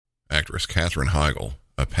actress Katherine Heigl,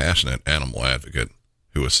 a passionate animal advocate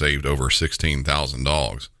who has saved over 16,000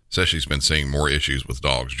 dogs, says she's been seeing more issues with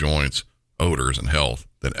dogs' joints, odors, and health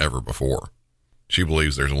than ever before. She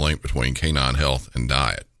believes there's a link between canine health and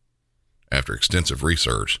diet. After extensive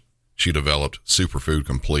research, she developed Superfood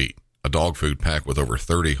Complete, a dog food packed with over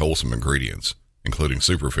 30 wholesome ingredients, including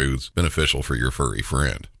superfoods beneficial for your furry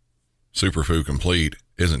friend. Superfood Complete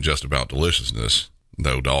isn't just about deliciousness,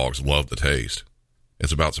 though dogs love the taste.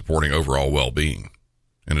 It's about supporting overall well-being.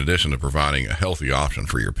 In addition to providing a healthy option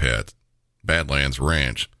for your pet, Badlands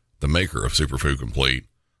Ranch, the maker of Superfood Complete,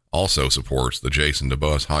 also supports the Jason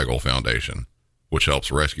DeBus Heigl Foundation, which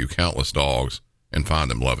helps rescue countless dogs and find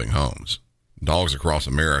them loving homes. Dogs across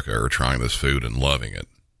America are trying this food and loving it.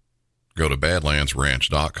 Go to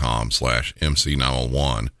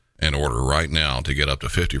badlandsranch.com/MC901 and order right now to get up to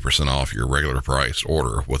 50% off your regular priced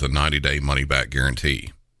order with a 90-day money-back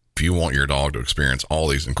guarantee. If you want your dog to experience all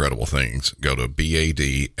these incredible things, go to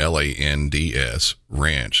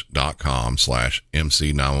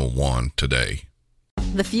badlandsranch.com/MC901 today.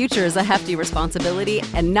 The future is a hefty responsibility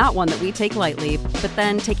and not one that we take lightly, but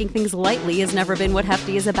then taking things lightly has never been what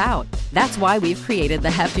Hefty is about. That's why we've created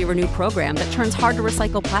the Hefty Renew program that turns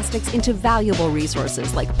hard-to-recycle plastics into valuable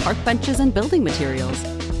resources like park benches and building materials.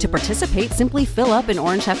 To participate, simply fill up an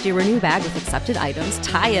orange Hefty Renew bag with accepted items,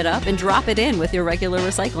 tie it up, and drop it in with your regular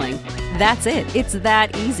recycling. That's it. It's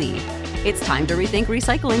that easy. It's time to rethink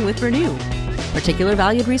recycling with Renew. Particular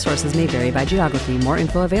valued resources may vary by geography. More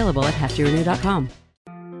info available at heftyrenew.com.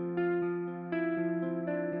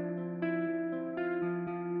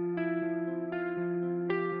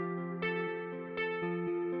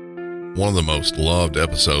 One of the most loved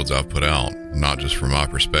episodes I've put out, not just from my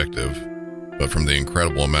perspective, but from the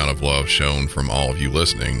incredible amount of love shown from all of you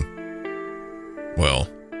listening. Well,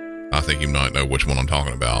 I think you might know which one I'm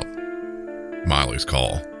talking about. Miley's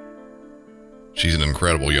Call. She's an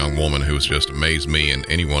incredible young woman who has just amazed me and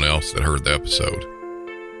anyone else that heard the episode.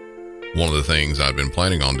 One of the things I'd been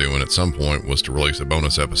planning on doing at some point was to release a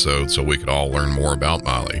bonus episode so we could all learn more about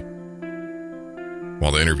Miley.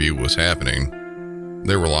 While the interview was happening,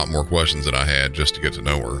 there were a lot more questions that I had just to get to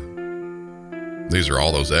know her. These are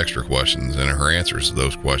all those extra questions and her answers to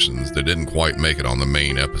those questions that didn't quite make it on the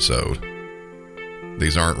main episode.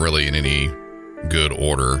 These aren't really in any good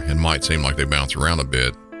order and might seem like they bounce around a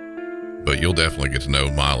bit, but you'll definitely get to know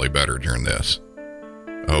Miley better during this.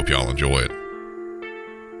 I hope y'all enjoy it.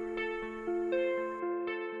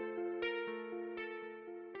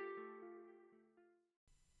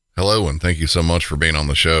 Hello, and thank you so much for being on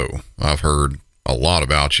the show. I've heard a lot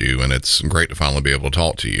about you, and it's great to finally be able to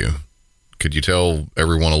talk to you. Could you tell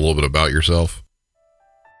everyone a little bit about yourself?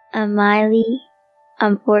 I'm Miley.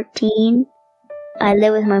 I'm 14. I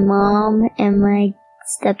live with my mom and my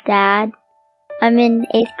stepdad. I'm in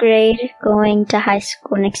 8th grade, going to high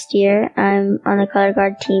school next year. I'm on the color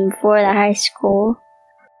guard team for the high school.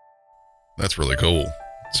 That's really cool.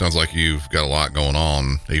 Sounds like you've got a lot going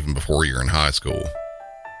on even before you're in high school.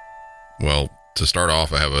 Well, to start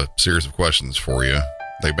off, I have a series of questions for you.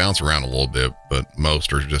 They bounce around a little bit, but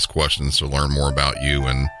most are just questions to learn more about you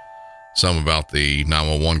and some about the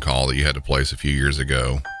 911 call that you had to place a few years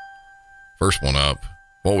ago. First one up,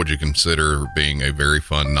 what would you consider being a very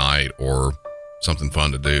fun night or something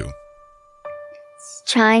fun to do?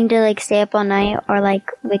 Trying to stay up all night or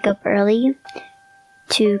wake up early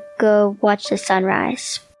to go watch the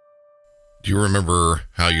sunrise. Do you remember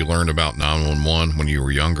how you learned about 911 when you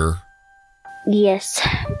were younger? Yes,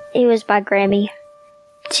 it was by Grammy.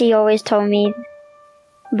 She always told me,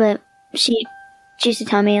 but she used to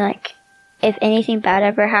tell me, if anything bad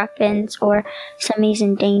ever happens or somebody's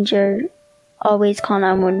in danger, always call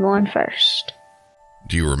 911 first.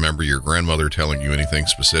 Do you remember your grandmother telling you anything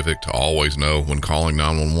specific to always know when calling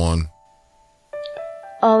 911?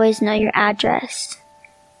 Always know your address.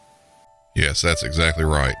 Yes, that's exactly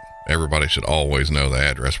right. Everybody should always know the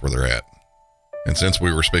address where they're at. And since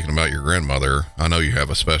we were speaking about your grandmother, I know you have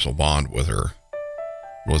a special bond with her.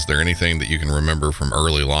 Was there anything that you can remember from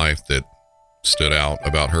early life that stood out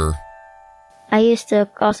about her? I used to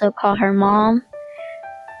also call her mom,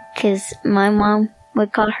 because my mom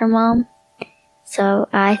would call her mom. So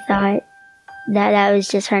I thought that was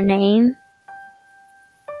just her name.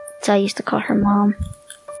 So I used to call her mom.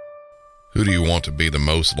 Who do you want to be the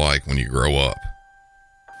most like when you grow up?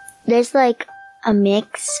 There's a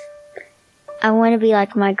mix. I want to be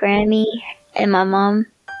like my Grammy and my mom.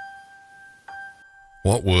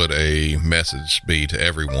 What would a message be to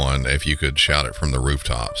everyone if you could shout it from the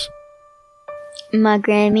rooftops? My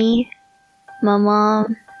Grammy, my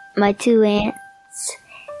mom, my 2 aunts,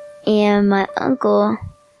 and my uncle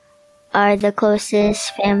are the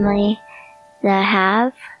closest family that I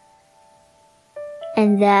have,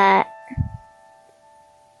 and that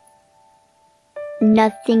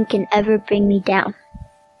nothing can ever bring me down.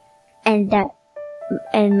 And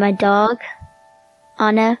my dog,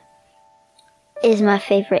 Anna, is my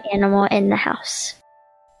favorite animal in the house.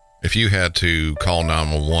 If you had to call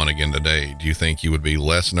 911 again today, do you think you would be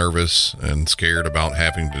less nervous and scared about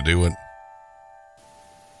having to do it?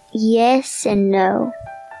 Yes and no.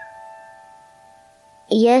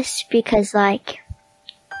 Yes, because I'd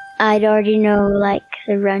already know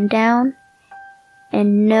the rundown,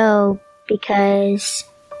 and no, because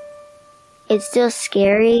it's still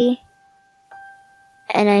scary,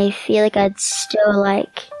 and I feel like I'd still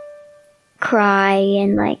cry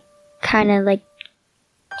and kind of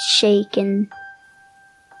shake and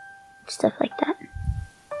stuff like that.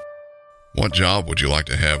 What job would you like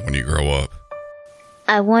to have when you grow up?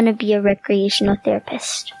 I want to be a recreational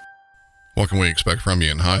therapist. What can we expect from you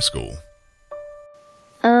in high school?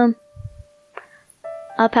 I'll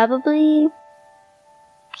probably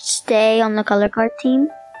stay on the color guard team,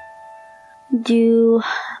 do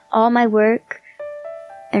all my work,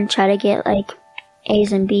 and try to get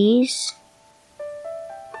A's and B's.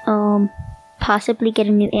 Possibly get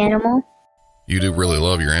a new animal. You do really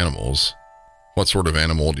love your animals. What sort of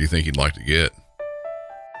animal do you think you'd like to get?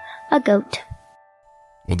 A goat.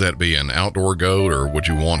 Would that be an outdoor goat, or would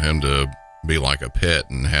you want him to be like a pet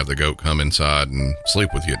and have the goat come inside and sleep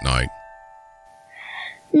with you at night?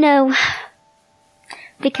 No,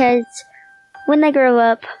 because when they grow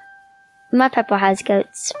up, my papa has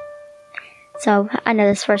goats, so I know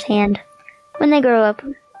this firsthand. When they grow up,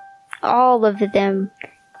 all of them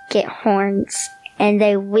get horns, and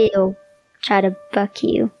they will try to buck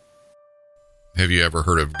you. Have you ever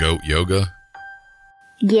heard of goat yoga?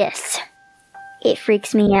 Yes, it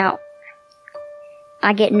freaks me out.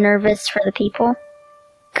 I get nervous for the people,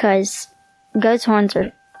 because goat's horns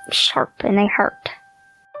are sharp and they hurt.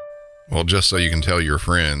 Well, just so you can tell your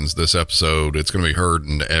friends, this episode, it's going to be heard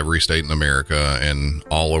in every state in America and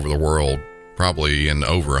all over the world, probably in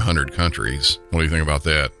over 100 countries. What do you think about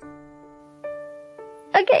that?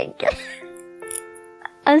 Okay.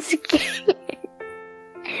 I'm scared.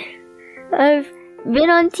 I've been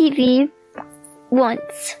on TV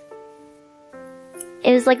once.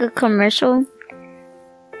 It was like a commercial,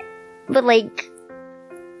 but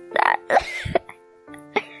that.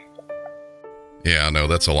 Yeah, I know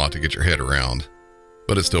that's a lot to get your head around,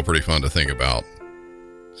 but it's still pretty fun to think about.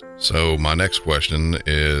 So my next question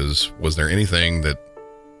is, was there anything that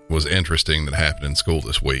was interesting that happened in school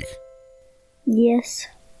this week? Yes.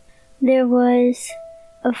 There was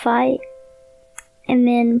a fight, and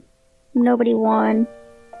then nobody won.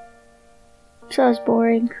 So it was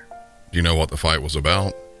boring. Do you know what the fight was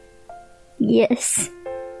about? Yes.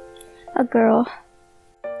 A girl.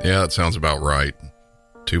 Yeah, that sounds about right.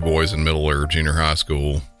 2 boys in middle or junior high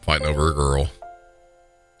school fighting over a girl.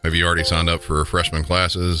 Have you already signed up for freshman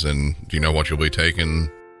classes, and do you know what you'll be taking?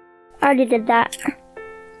 I already did that.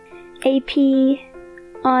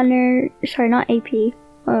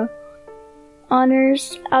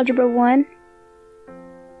 Honors Algebra 1.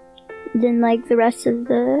 Then the rest of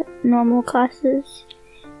the normal classes.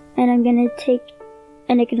 And I'm gonna take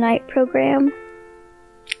an Ignite program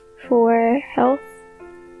for health,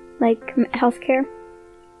 healthcare.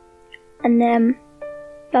 And then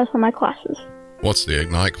that's all my classes. What's the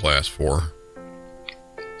Ignite class for?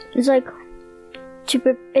 It's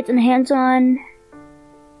it's a hands-on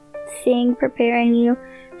thing preparing you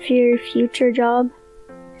for your future job.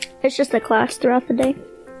 It's just a class throughout the day.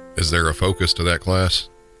 Is there a focus to that class?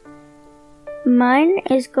 Mine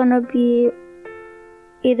is gonna be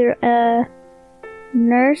either a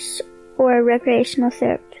nurse or a recreational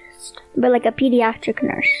therapist, but a pediatric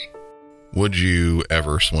nurse. Would you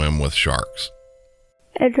ever swim with sharks?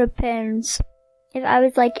 It depends. If I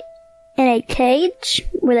was in a cage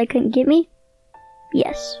where they couldn't get me,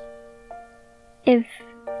 yes. If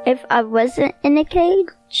I wasn't in a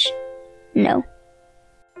cage, no.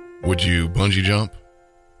 Would you bungee jump?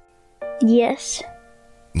 Yes.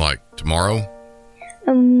 Tomorrow?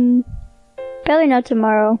 Probably not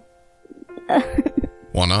tomorrow.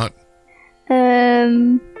 Why not?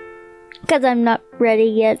 Because I'm not ready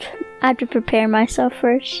yet. I have to prepare myself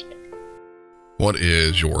first. What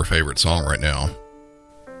is your favorite song right now?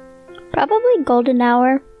 Probably Golden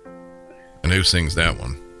Hour. And who sings that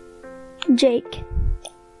one? Jake.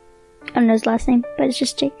 I don't know his last name, but it's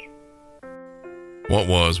just Jake. What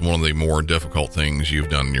was one of the more difficult things you've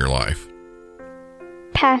done in your life?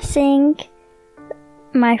 Passing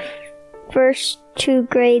my first 2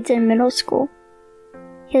 grades in middle school.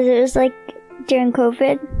 Because it was during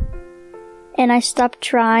COVID. and I stopped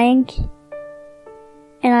trying,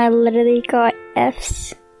 and I literally got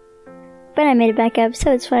F's. But I made it back up,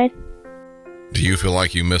 so it's fine. Do you feel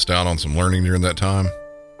like you missed out on some learning during that time?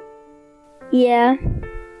 Yeah.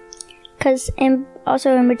 Because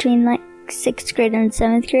also in between, like, 6th grade and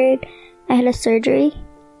 7th grade, I had a surgery.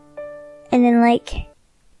 And then, like,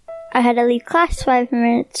 I had to leave class 5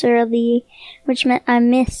 minutes early, which meant I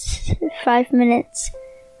missed 5 minutes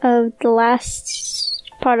of the last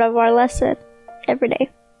part of our lesson every day.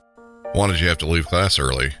 Why did you have to leave class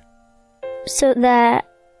early? So that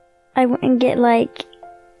I wouldn't get, like,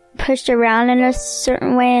 pushed around in a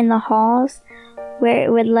certain way in the halls where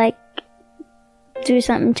it would, like, do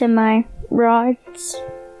something to my rods.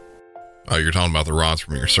 Oh, you're talking about the rods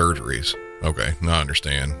from your surgeries. Okay, now I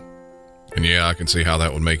understand. And yeah, I can see how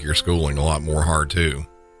that would make your schooling a lot more hard too.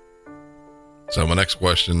 So my next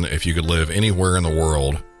question, if you could live anywhere in the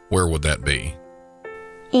world, where would that be?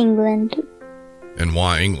 England. And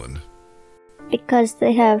why England? Because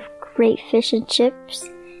they have great fish and chips,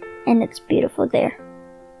 and it's beautiful there.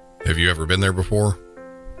 Have you ever been there before?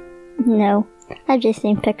 No, I've just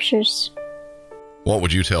seen pictures. What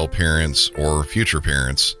would you tell parents or future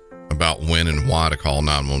parents about when and why to call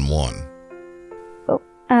 911?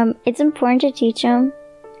 It's important to teach them,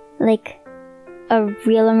 like, a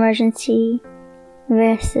real emergency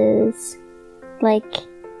versus, like,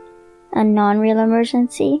 a non-real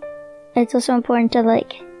emergency. It's also important to,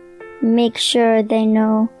 like, make sure they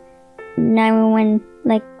know 911,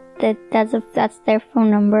 like, that's their phone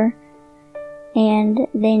number, and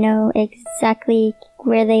they know exactly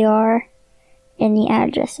where they are and the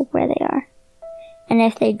address of where they are. And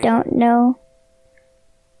if they don't know,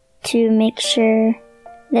 to make sure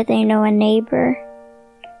that they know a neighbor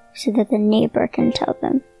so that the neighbor can tell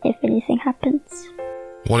them if anything happens.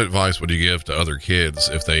 What advice would you give to other kids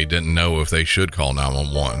if they didn't know if they should call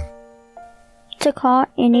 911? To call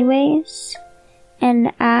anyways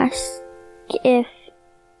and ask if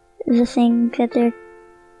the thing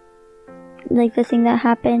that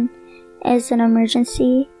happened is an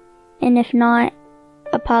emergency, and if not,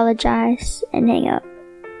 apologize and hang up.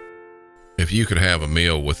 If you could have a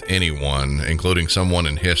meal with anyone, including someone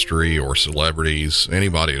in history or celebrities,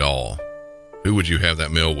 anybody at all, who would you have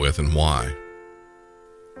that meal with and why?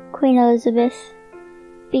 Queen Elizabeth,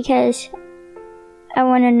 because I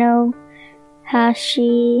want to know how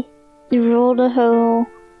she ruled a whole,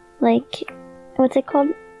 like, what's it called?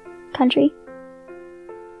 Country?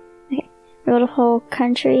 Okay. Ruled a whole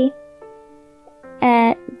country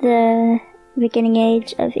at the beginning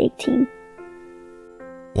age of 18.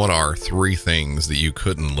 What are 3 things that you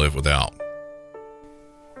couldn't live without?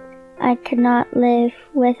 I could not live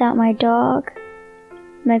without my dog,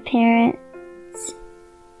 my parents,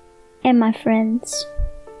 and my friends.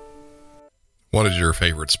 What is your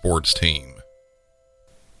favorite sports team?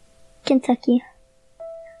 Kentucky.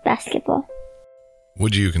 Basketball.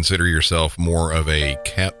 Would you consider yourself more of a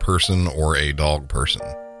cat person or a dog person?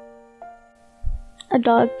 A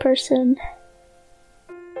dog person.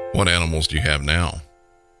 What animals do you have now?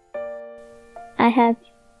 I have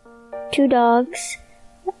 2 dogs,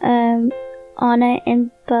 Anna and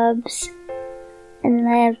Bubs, and then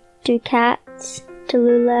I have 2 cats,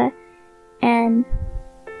 Tallulah and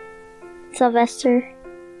Sylvester,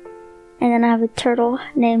 and then I have a turtle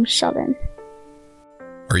named Sheldon.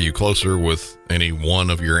 Are you closer with any one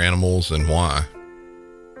of your animals and why?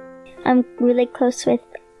 I'm really close with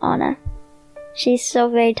Anna. She's still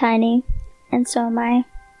very tiny, and so am I.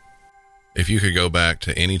 If you could go back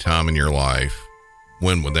to any time in your life,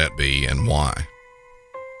 when would that be and why?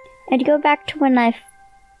 I'd go back to when I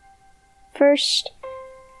first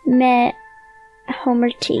met Homer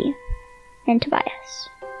T and Tobias.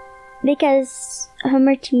 Because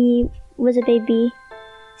Homer T was a baby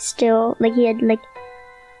still, like he had like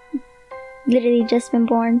literally just been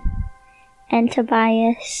born. And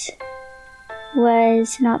Tobias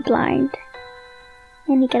was not blind.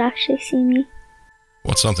 And he could actually see me.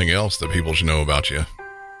 What's something else that people should know about you?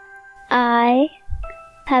 I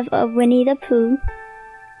have a Winnie the Pooh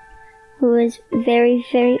who is very,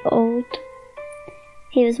 very old.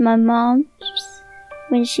 He was my mom's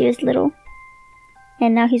when she was little,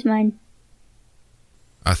 and now he's mine.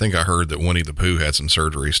 I think I heard that Winnie the Pooh had some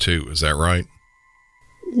surgeries too. Is that right?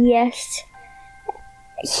 Yes.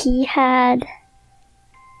 He had,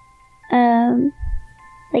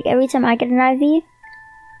 like every time I get an IV,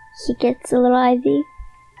 he gets a little IV.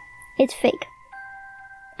 It's fake.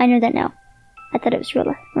 I know that now. I thought it was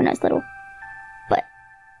real when I was little. But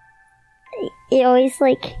it always,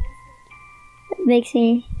 like, makes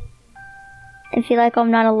me feel like I'm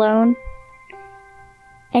not alone.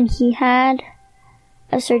 And he had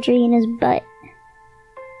a surgery in his butt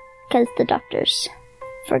because the doctors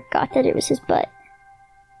forgot that it was his butt.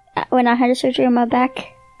 When I had a surgery on my back,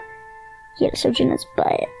 he had a surgery in his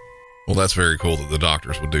butt. Well, that's very cool that the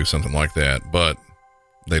doctors would do something like that, but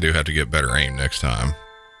they do have to get better aim next time.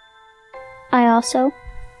 I also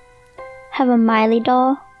have a Miley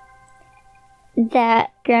doll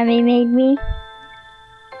that Grammy made me.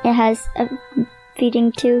 It has a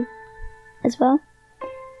feeding tube as well,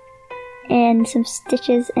 and some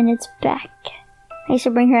stitches in its back. I used to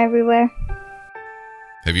bring her everywhere.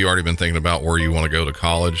 Have you already been thinking about where you want to go to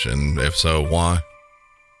college, and if so, why?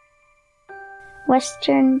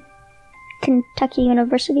 Western Kentucky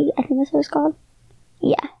University, I think that's what it's called.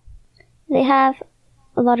 Yeah. They have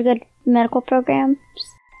a lot of good medical programs.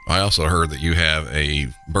 I also heard that you have a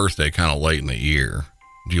birthday kind of late in the year.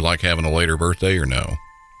 Do you like having a later birthday or no?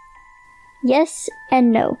 Yes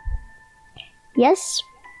and no. Yes,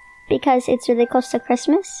 because it's really close to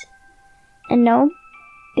Christmas. And no,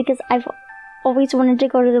 because I've always wanted to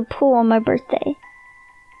go to the pool on my birthday.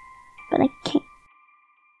 But I can't.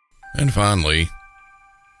 And finally,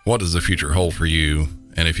 what does the future hold for you?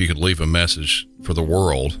 And if you could leave a message for the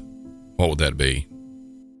world, what would that be?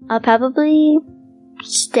 I'll probably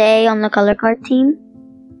stay on the color guard team,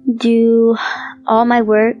 do all my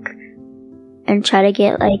work, and try to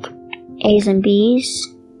get like A's and B's,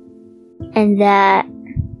 and that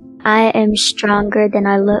I am stronger than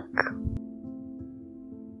I look.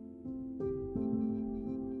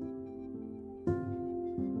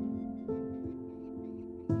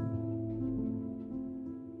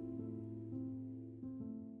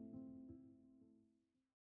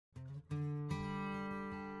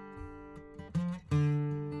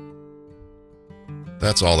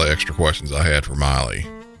 That's all the extra questions I had for Miley.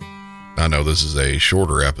 I know this is a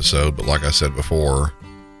shorter episode, but like I said before,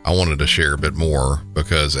 I wanted to share a bit more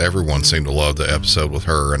because everyone seemed to love the episode with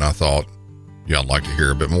her, and I thought y'all like to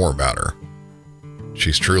hear a bit more about her.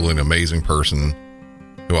 She's truly an amazing person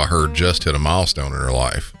who I heard just hit a milestone in her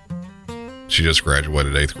life. She just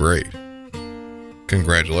graduated 8th grade.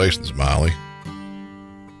 Congratulations, Miley.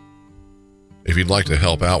 If you'd like to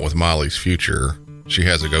help out with Miley's future, she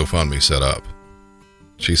has a GoFundMe set up.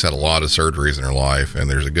 She's had a lot of surgeries in her life, and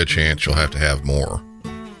there's a good chance she'll have to have more.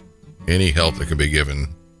 Any help that can be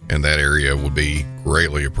given in that area would be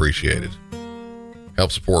greatly appreciated.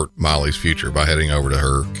 Help support Miley's future by heading over to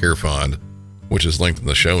her Care Fund, which is linked in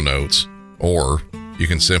the show notes, or you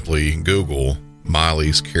can simply Google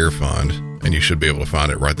Miley's Care Fund, and you should be able to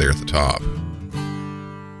find it right there at the top.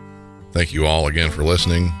 Thank you all again for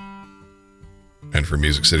listening. And for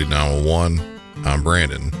Music City 911, I'm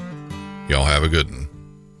Brandon. Y'all have a good one.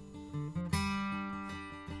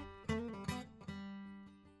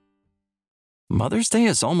 Mother's Day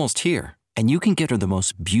is almost here, and you can get her the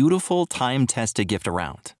most beautiful time-tested gift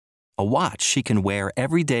around. A watch she can wear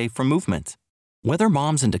every day from Movement. Whether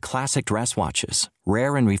mom's into classic dress watches,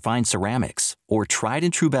 rare and refined ceramics, or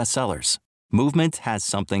tried-and-true bestsellers, Movement has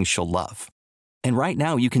something she'll love. And right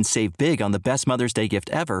now, you can save big on the best Mother's Day gift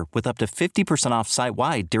ever with up to 50% off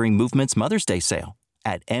site-wide during Movement's Mother's Day sale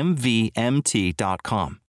at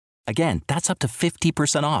mvmt.com. Again, that's up to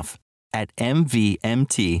 50% off at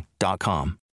mvmt.com.